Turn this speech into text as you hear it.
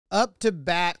Up to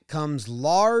bat comes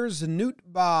Lars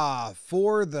Nootbaugh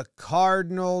for the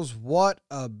Cardinals. What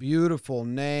a beautiful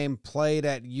name. Played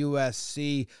at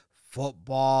USC.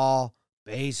 Football,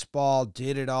 baseball,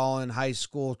 did it all in high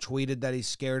school. Tweeted that he's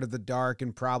scared of the dark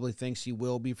and probably thinks he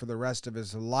will be for the rest of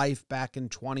his life back in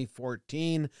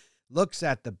 2014. Looks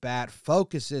at the bat,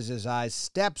 focuses his eyes,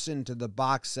 steps into the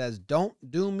box, says,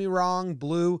 "Don't do me wrong,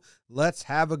 Blue. Let's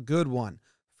have a good one."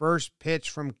 First pitch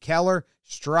from Keller,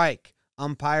 strike.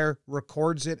 Umpire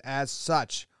records it as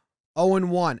such.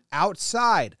 0-1,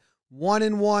 outside.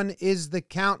 1-1 is the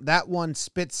count. That one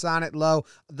spits on it low.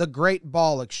 The great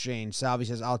ball exchange. Salvi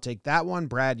says, "I'll take that one.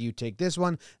 Brad, you take this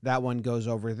one." That one goes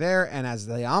over there. And as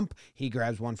the ump, he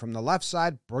grabs one from the left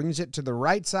side, brings it to the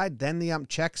right side. Then the ump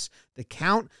checks the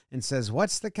count and says,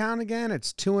 "What's the count again?"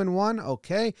 It's 2-1.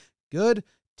 Okay, good.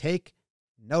 Take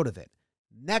note of it.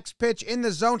 Next pitch in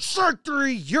the zone, strike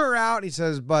three, you're out. He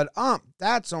says, "But ump,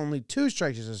 that's only 2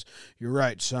 strikes." He says, "You're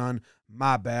right, son.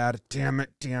 My bad. Damn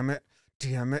it.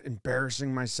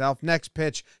 Embarrassing myself." Next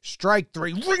pitch, strike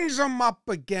 3, rings him up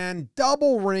again.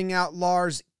 Double ring out,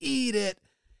 Lars. Eat it.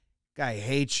 Guy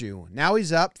hates you. Now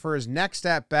he's up for his next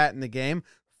at bat in the game.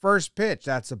 First pitch,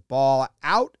 that's a ball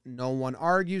out. No one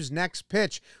argues. Next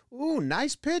pitch. Ooh,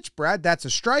 nice pitch, Brad. That's a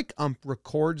strike. Ump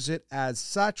records it as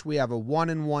such. We have a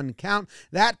 1-1 count.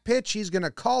 That pitch, he's going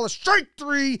to call a strike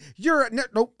 3. You're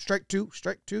at, nope, strike 2.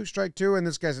 And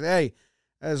this guy says, "Hey,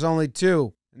 there's only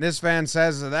 2. And this fan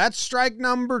says, "That's strike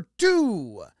number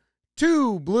 2.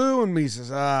 2, Blue." And me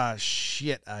says, "Ah,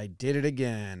 shit, I did it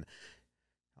again."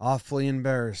 Awfully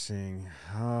embarrassing.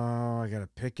 Oh, I got to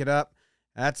pick it up.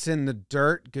 That's in the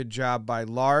dirt. Good job by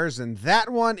Lars. And that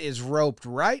one is roped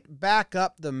right back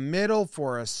up the middle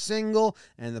for a single.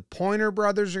 And the Pointer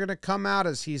brothers are going to come out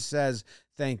as he says,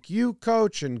 "Thank you,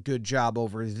 coach, and good job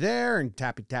over there." And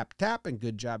tappy, tap, tap, and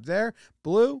good job there.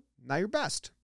 Blue, now you're best.